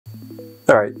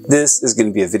All right, this is going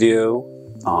to be a video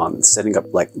on setting up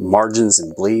like margins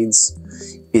and bleeds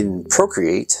in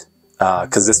Procreate,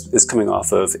 because this is coming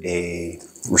off of a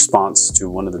response to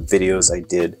one of the videos I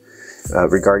did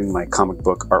regarding my comic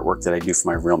book artwork that I do for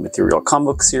my Real Material comic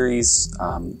book series,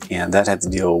 and that had to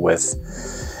deal with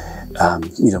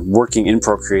working in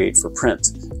Procreate for print.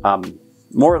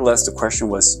 More or less the question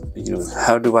was,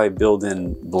 how do I build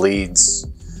in bleeds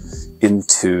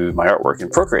into my artwork in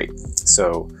Procreate?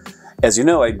 So as you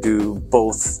know, I do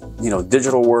both,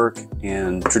 digital work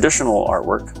and traditional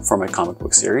artwork for my comic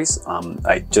book series.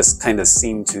 I just kind of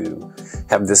seem to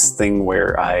have this thing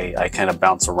where I kind of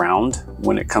bounce around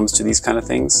when it comes to these kind of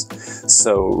things.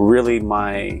 So really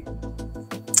my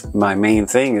main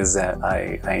thing is that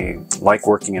I like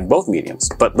working in both mediums.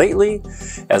 But lately,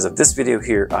 as of this video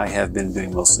here, I have been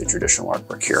doing mostly traditional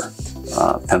artwork here,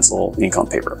 pencil, ink on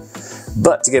paper.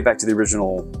 But to get back to the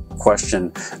original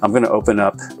question, I'm going to open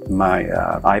up my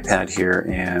iPad here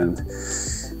and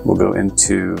we'll go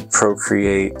into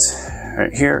Procreate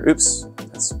right here. Oops,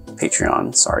 that's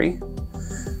Patreon, sorry.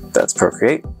 That's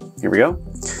Procreate. Here we go.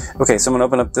 Okay, so I'm going to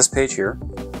open up this page here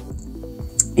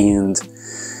and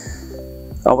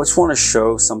I just want to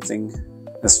show something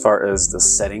as far as the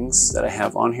settings that I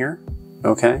have on here.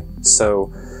 Okay,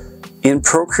 so in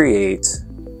Procreate,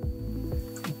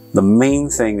 the main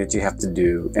thing that you have to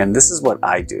do, and this is what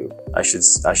I do, I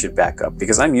should back up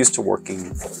because I'm used to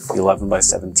working 11 by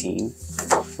 17,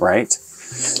 right?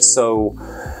 So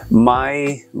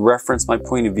my reference, my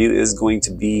point of view is going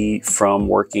to be from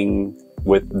working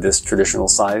with this traditional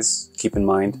size, keep in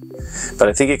mind, but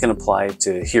I think it can apply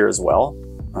to here as well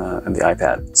on the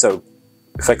iPad. So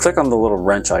if I click on the little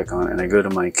wrench icon and I go to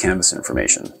my canvas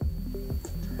information,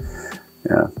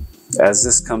 as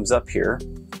this comes up here,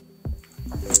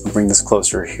 I'll bring this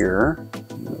closer here,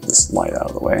 move this light out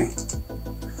of the way,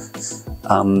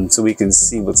 so we can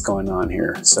see what's going on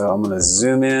here. So I'm going to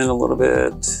zoom in a little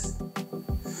bit.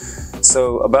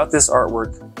 So about this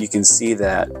artwork, you can see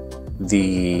that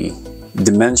the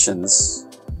dimensions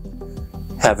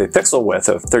have a pixel width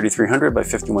of 3300 by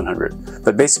 5100,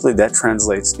 but basically that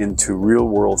translates into real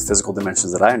world physical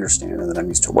dimensions that I understand and that I'm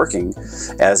used to working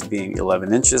as being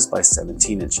 11 inches by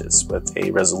 17 inches with a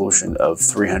resolution of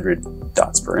 300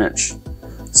 dots per inch.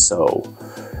 So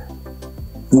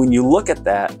when you look at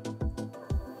that,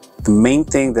 the main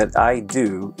thing that I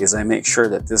do is I make sure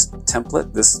that this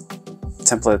template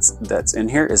that's in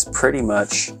here is pretty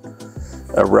much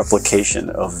a replication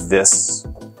of this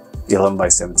 11 by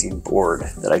 17 board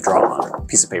that I draw on a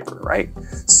piece of paper, right?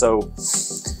 So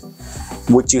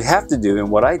what you have to do, and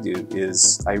what I do,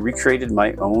 is I recreated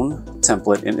my own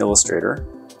template in Illustrator,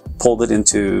 pulled it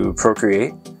into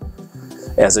Procreate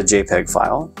as a JPEG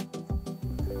file,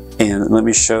 and let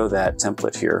me show that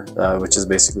template here, which is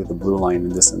basically the blue line in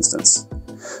this instance.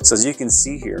 So as you can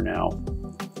see here now,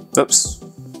 oops,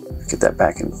 get that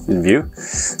back in view.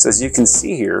 So as you can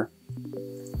see here,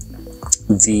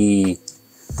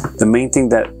 the main thing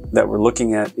that we're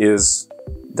looking at is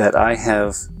that I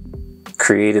have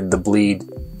created the bleed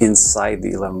inside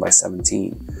the 11 by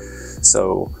 17.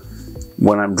 So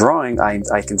when I'm drawing,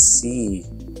 I can see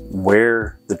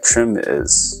where the trim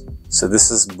is. So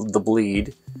this is the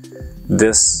bleed.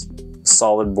 This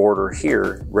solid border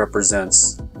here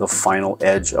represents the final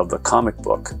edge of the comic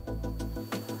book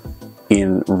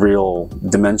in real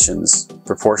dimensions,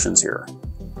 proportions here.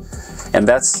 And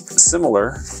that's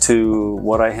similar to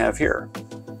what I have here.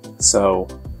 So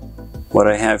what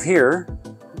I have here,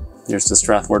 here's the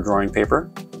Strathmore drawing paper.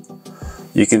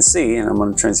 You can see, and I'm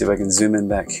going to try and see if I can zoom in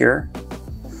back here.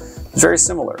 It's very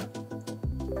similar.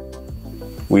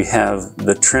 We have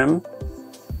the trim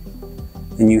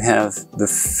and you have the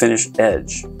finished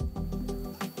edge.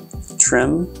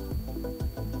 Trim,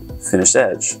 finished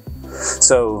edge.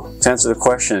 So to answer the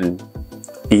question,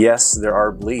 yes, there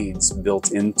are bleeds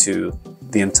built into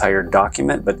the entire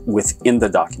document, but within the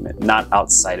document, not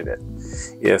outside of it.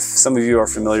 If some of you are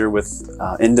familiar with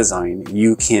InDesign,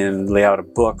 you can lay out a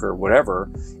book or whatever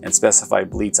and specify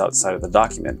bleeds outside of the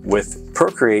document. With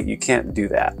Procreate, you can't do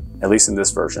that, at least in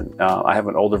this version. I have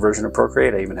an older version of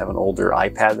Procreate. I even have an older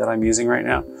iPad that I'm using right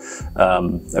now.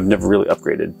 I've never really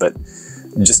upgraded, but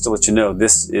just to let you know,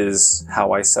 this is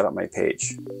how I set up my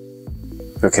page.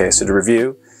 Okay, so to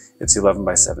review, it's 11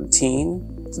 by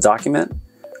 17, it's a document.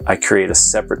 I create a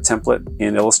separate template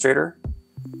in Illustrator,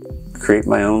 create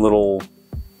my own little,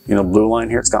 blue line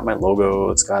here. It's got my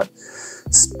logo, it's got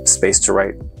space to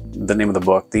write the name of the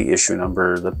book, the issue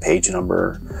number, the page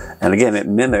number. And again, it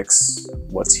mimics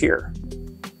what's here.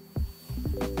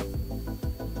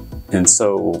 And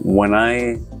so when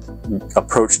I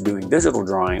approach doing digital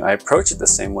drawing, I approach it the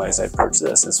same way as I approach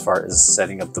this as far as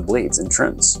setting up the bleeds and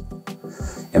trims.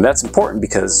 And that's important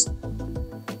because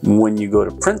when you go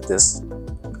to print this,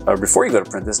 or before you go to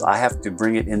print this, I have to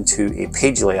bring it into a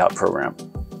page layout program.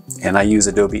 And I use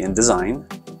Adobe InDesign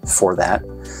for that.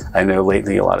 I know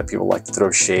lately a lot of people like to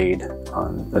throw shade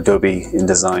on Adobe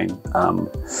InDesign.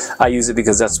 I use it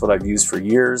because that's what I've used for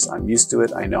years. I'm used to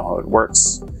it. I know how it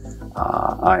works.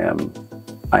 I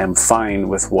am fine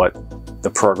with what the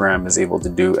program is able to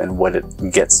do and what it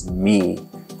gets me,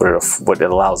 what it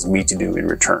allows me to do in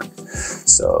return.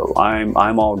 So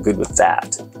I'm all good with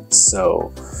that.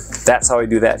 So that's how I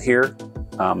do that here.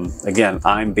 Again,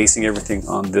 I'm basing everything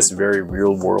on this very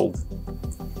real world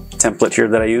template here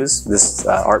that I use, this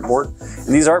artboard.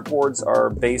 And these artboards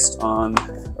are based on,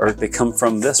 or they come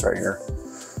from this right here.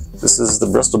 This is the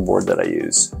Bristol board that I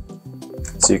use.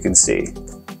 So you can see,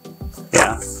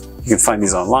 yeah, you can find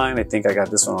these online. I think I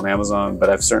got this one on Amazon, but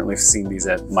I've certainly seen these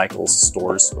at Michael's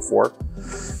stores before.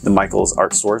 The Michael's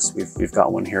art stores, we've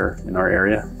got one here in our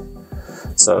area.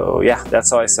 So yeah, that's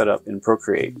how I set up in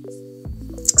Procreate.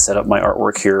 Set up my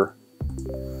artwork here,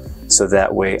 so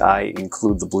that way I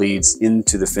include the bleeds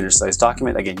into the finished size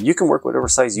document. Again, you can work whatever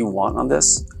size you want on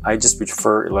this. I just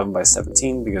prefer 11 by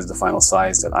 17 because the final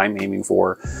size that I'm aiming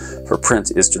for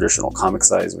print is traditional comic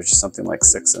size, which is something like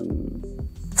 6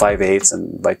 5/8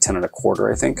 and by 10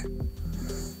 1/4, I think.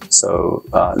 So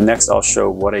next I'll show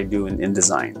what I do in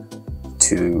InDesign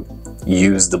to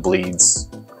use the bleeds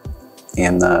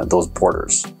in those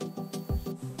borders.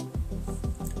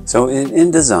 So in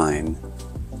InDesign,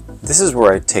 this is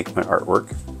where I take my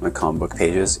artwork, my comic book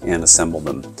pages, and assemble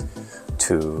them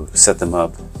to set them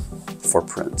up for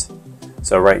print.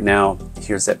 So right now,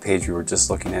 here's that page we were just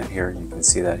looking at here. You can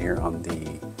see that here on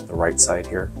the right side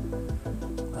here.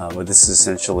 But this is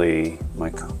essentially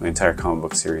my entire comic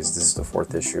book series. This is the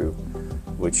 4th issue,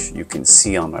 which you can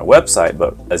see on my website.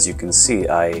 But as you can see,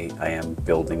 I am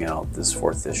building out this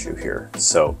 4th issue here.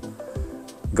 So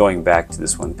going back to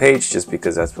this one page, just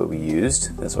because that's what we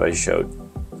used, that's what I showed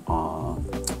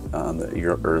on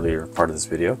the earlier part of this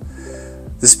video.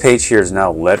 This page here is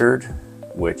now lettered,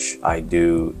 which I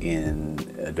do in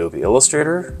Adobe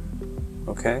Illustrator.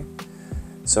 Okay,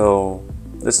 so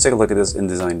let's take a look at this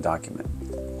InDesign document.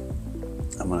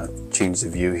 I'm going to change the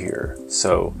view here.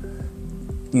 So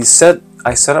I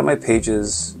set up my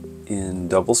pages in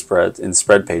double spread, in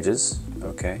spread pages.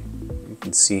 Okay, you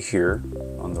can see here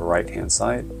on the right hand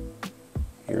side,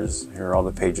 here are all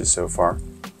the pages so far.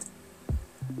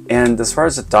 And as far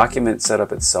as the document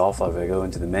setup itself, if I go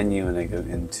into the menu and I go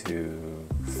into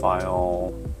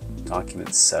File,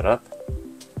 Document Setup,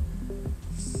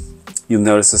 you'll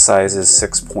notice the size is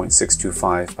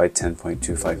 6.625 by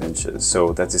 10.25 inches.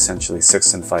 So that's essentially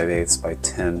 6 5/8 by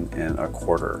 10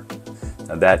 1/4.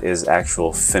 Now that is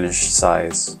actual finished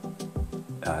size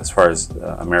as far as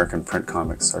American print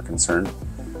comics are concerned.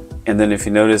 And then if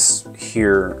you notice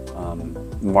here,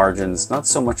 margins, not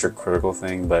so much a critical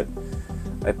thing, but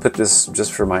I put this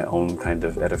just for my own kind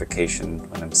of edification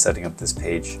when I'm setting up this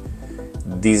page.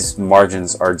 These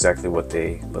margins are exactly what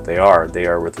they are. They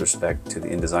are with respect to the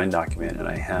InDesign document, and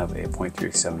I have a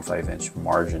 0.375 inch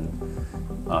margin,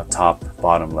 top,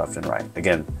 bottom, left, and right.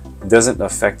 Again, it doesn't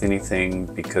affect anything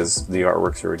because the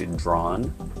artwork's already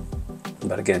drawn.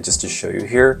 But again, just to show you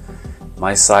here,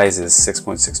 my size is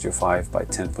 6.625 by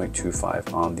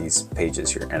 10.25 on these pages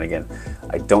here. And again,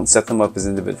 I don't set them up as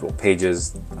individual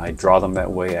pages. I draw them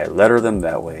that way, I letter them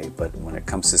that way. But when it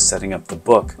comes to setting up the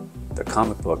book, the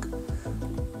comic book,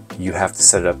 you have to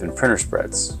set it up in printer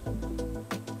spreads.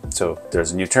 So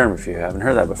there's a new term if you haven't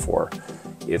heard that before.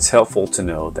 It's helpful to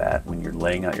know that when you're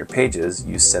laying out your pages,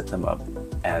 you set them up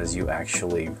as you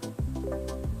actually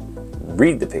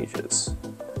read the pages.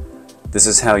 This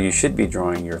is how you should be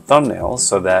drawing your thumbnails,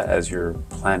 so that as you're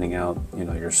planning out,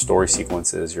 your story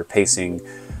sequences, your pacing,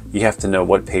 you have to know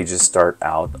what pages start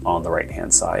out on the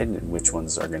right-hand side and which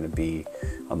ones are going to be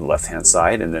on the left-hand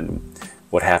side, and then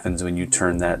what happens when you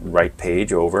turn that right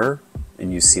page over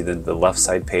and you see the left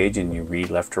side page and you read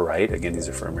left to right. Again, these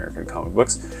are for American comic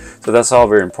books. So that's all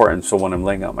very important. So when I'm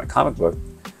laying out my comic book,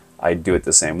 I do it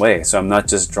the same way. So I'm not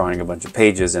just drawing a bunch of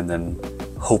pages and then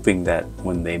hoping that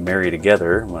when they marry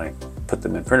together, when I put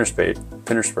them in printer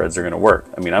spreads, are going to work.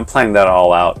 I mean, I'm planning that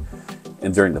all out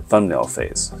and during the thumbnail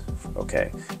phase.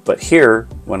 Okay, but here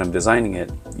when I'm designing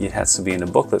it, it has to be in a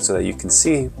booklet so that you can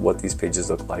see what these pages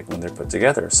look like when they're put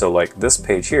together. So like this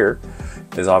page here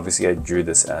is obviously, I drew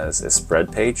this as a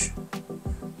spread page,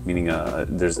 meaning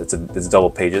it's double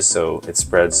pages, so it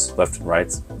spreads left and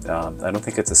right. I don't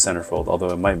think it's a centerfold,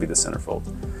 although it might be the centerfold.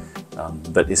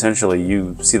 But essentially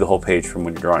you see the whole page from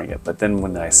when you're drawing it. But then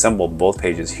when I assemble both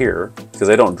pages here, because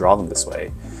I don't draw them this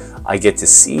way, I get to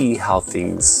see how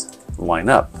things line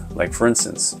up. Like for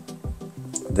instance,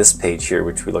 this page here,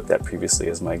 which we looked at previously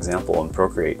as my example in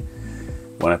Procreate,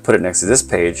 when I put it next to this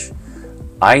page,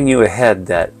 I knew ahead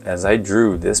that as I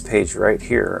drew this page right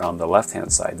here on the left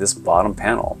hand side, this bottom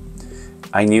panel,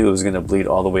 I knew it was going to bleed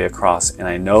all the way across. And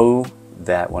I know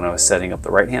that when I was setting up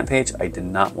the right hand page, I did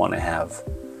not want to have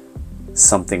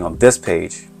something on this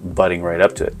page butting right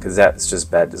up to it, because that's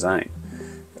just bad design.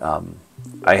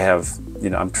 I have,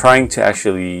 I'm trying to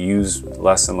actually use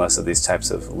less and less of these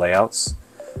types of layouts.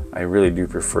 I really do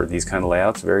prefer these kind of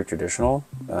layouts, very traditional.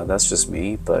 That's just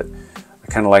me, but I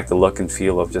kind of like the look and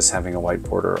feel of just having a white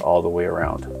border all the way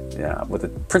around. Yeah, with the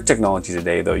print technology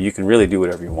today, though, you can really do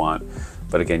whatever you want.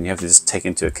 But again, you have to just take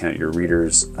into account your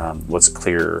readers, what's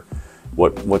clear,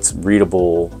 what's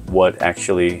readable, what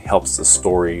actually helps the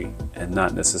story, and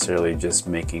not necessarily just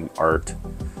making art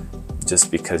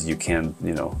just because you can,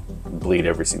 bleed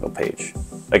every single page.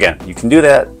 Again, you can do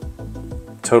that,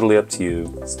 totally up to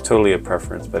you, it's totally a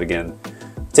preference, but again,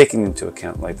 taking into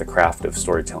account like the craft of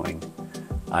storytelling,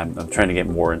 I'm trying to get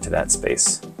more into that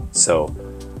space. So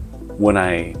when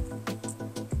I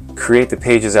create the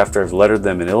pages after I've lettered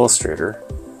them in Illustrator,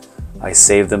 I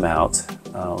save them out.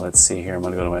 Let's see here, I'm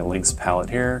going to go to my links palette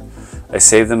here. I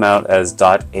save them out as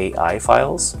 .ai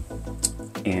files,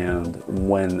 and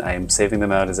when I'm saving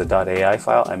them out as a .ai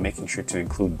file, I'm making sure to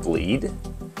include bleed.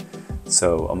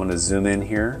 So I'm going to zoom in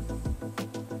here.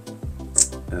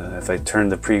 If I turn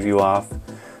the preview off,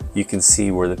 you can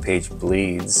see where the page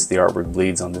bleeds, the artwork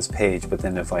bleeds on this page. But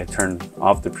then if I turn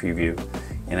off the preview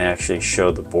and I actually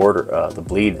show the border, the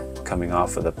bleed coming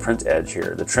off of the print edge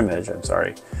here, the trim edge, I'm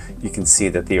sorry, you can see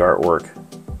that the artwork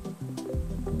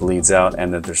bleeds out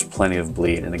and that there's plenty of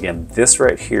bleed. And again, this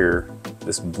right here,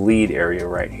 this bleed area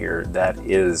right here, that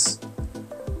is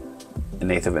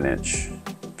 1/8 of an inch.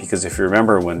 Because if you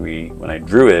remember when I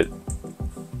drew it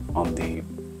on the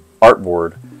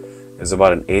artboard, it was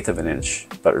about 1/8 of an inch.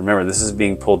 But remember, this is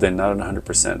being pulled in not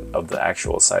 100% of the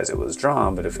actual size it was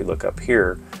drawn, but if we look up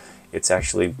here, it's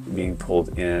actually being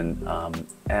pulled in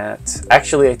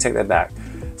actually, I take that back.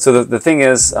 So the thing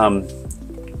is,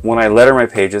 when I letter my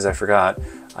pages, I forgot,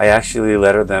 I actually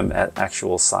letter them at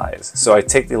actual size. So I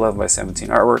take the 11 by 17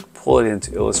 artwork, pull it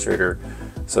into Illustrator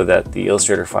so that the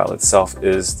Illustrator file itself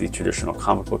is the traditional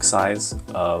comic book size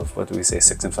of, what do we say,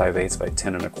 6 5/8 by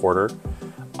 10 1/4.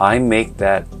 I make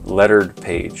that lettered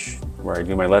page where I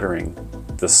do my lettering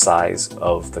the size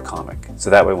of the comic. So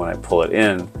that way when I pull it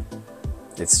in,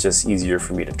 it's just easier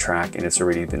for me to track, and it's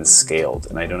already been scaled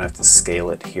and I don't have to scale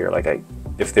it here. Like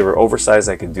if they were oversized,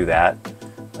 I could do that.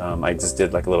 I just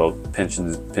did like a little pinch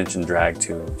and drag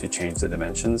to change the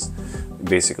dimensions,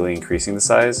 basically increasing the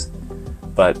size.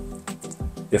 But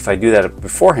if I do that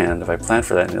beforehand, if I plan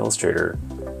for that in Illustrator,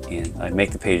 and I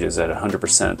make the pages at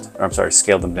 100%, or I'm sorry,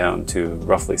 scale them down to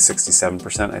roughly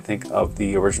 67%, I think, of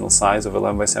the original size of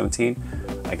 11 by 17,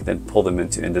 I can then pull them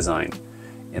into InDesign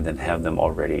and then have them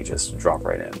already just drop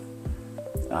right in.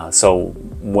 So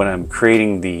when I'm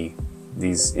creating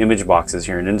these image boxes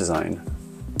here in InDesign,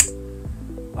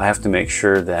 I have to make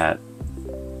sure that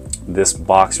this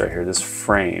box right here, this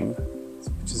frame,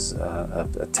 which is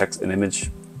an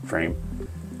image frame,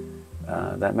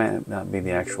 that might not be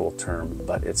the actual term,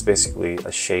 but it's basically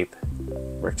a shape,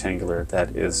 rectangular,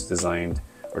 that is designed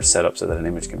or set up so that an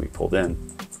image can be pulled in.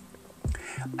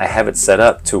 I have it set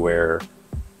up to where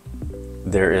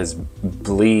there is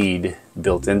bleed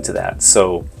built into that.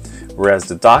 So whereas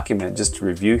the document, just to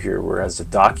review here, whereas the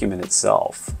document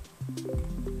itself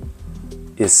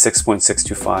is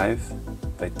 6.625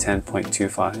 by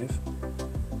 10.25.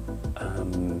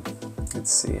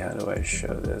 Let's see, how do I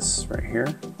show this right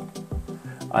here?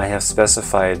 I have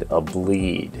specified a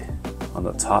bleed on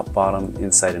the top, bottom,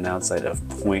 inside, and outside of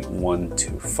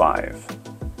 0.125.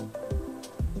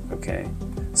 Okay,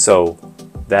 so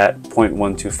that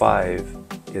 0.125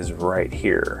 is right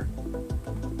here.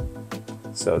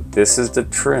 So this is the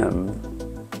trim.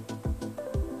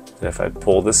 If I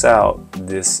pull this out,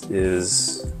 this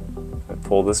is, if I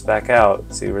pull this back out,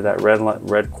 see where that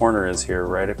red corner is here,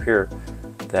 right up here,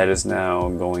 that is now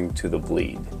going to the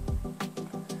bleed.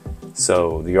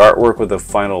 So the artwork with the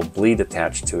final bleed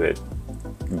attached to it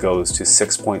goes to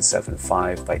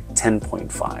 6.75 by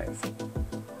 10.5.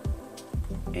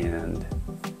 And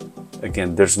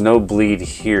again, there's no bleed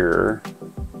here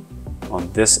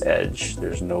on this edge,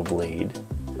 there's no bleed.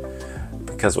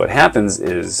 Because what happens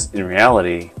is, in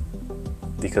reality,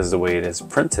 because of the way it is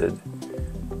printed,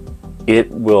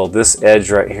 it will, this edge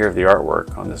right here of the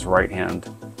artwork on this right hand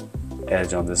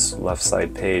edge on this left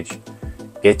side page,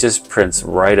 it just prints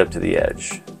right up to the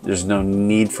edge. There's no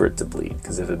need for it to bleed,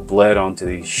 because if it bled onto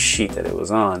the sheet that it was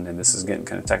on, and this is getting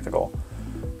kind of technical,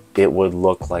 it would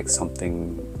look like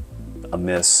something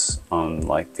amiss on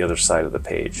like the other side of the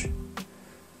page.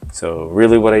 So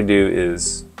really what I do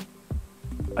is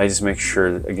I just make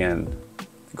sure, again,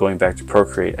 going back to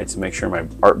Procreate, I just make sure my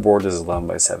artboard is 11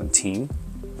 by 17.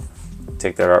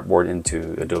 Take that artboard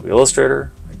into Adobe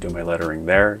Illustrator. I do my lettering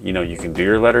there. You know, you can do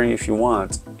your lettering if you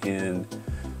want in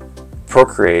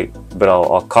Procreate, but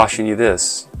I'll caution you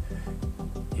this.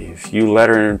 If you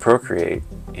letter in Procreate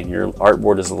and your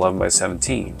artboard is 11 by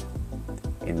 17,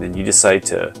 and then you decide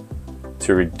to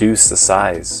reduce the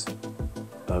size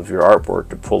of your artboard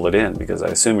to pull it in, because I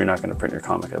assume you're not going to print your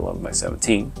comic at 11 by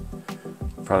 17.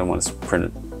 You probably want to print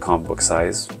it comic book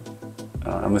size.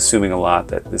 I'm assuming a lot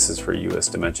that this is for US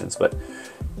dimensions, but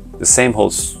the same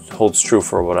holds true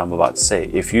for what I'm about to say.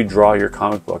 If you draw your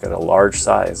comic book at a large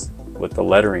size with the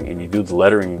lettering, and you do the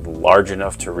lettering large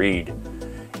enough to read,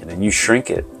 and then you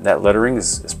shrink it, that lettering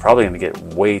is probably going to get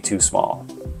way too small.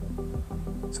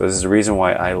 So this is the reason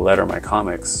why I letter my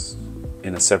comics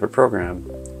in a separate program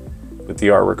with the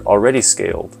artwork already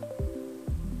scaled,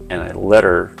 and I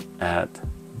letter at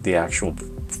the actual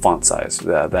font size.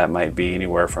 That might be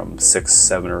anywhere from 6,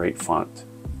 7, or 8 font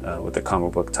with the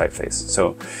comic book typeface.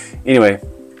 So anyway,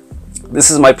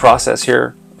 this is my process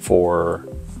here for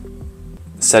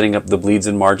setting up the bleeds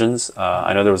and margins.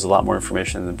 I know there was a lot more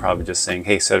information than probably just saying,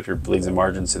 hey, set up your bleeds and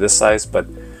margins to this size, but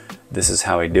this is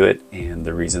how I do it and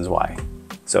the reasons why.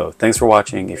 So thanks for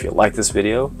watching. If you like this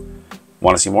video,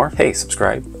 want to see more, hey,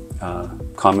 subscribe.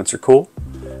 Comments are cool,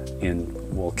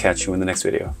 and we'll catch you in the next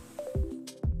video.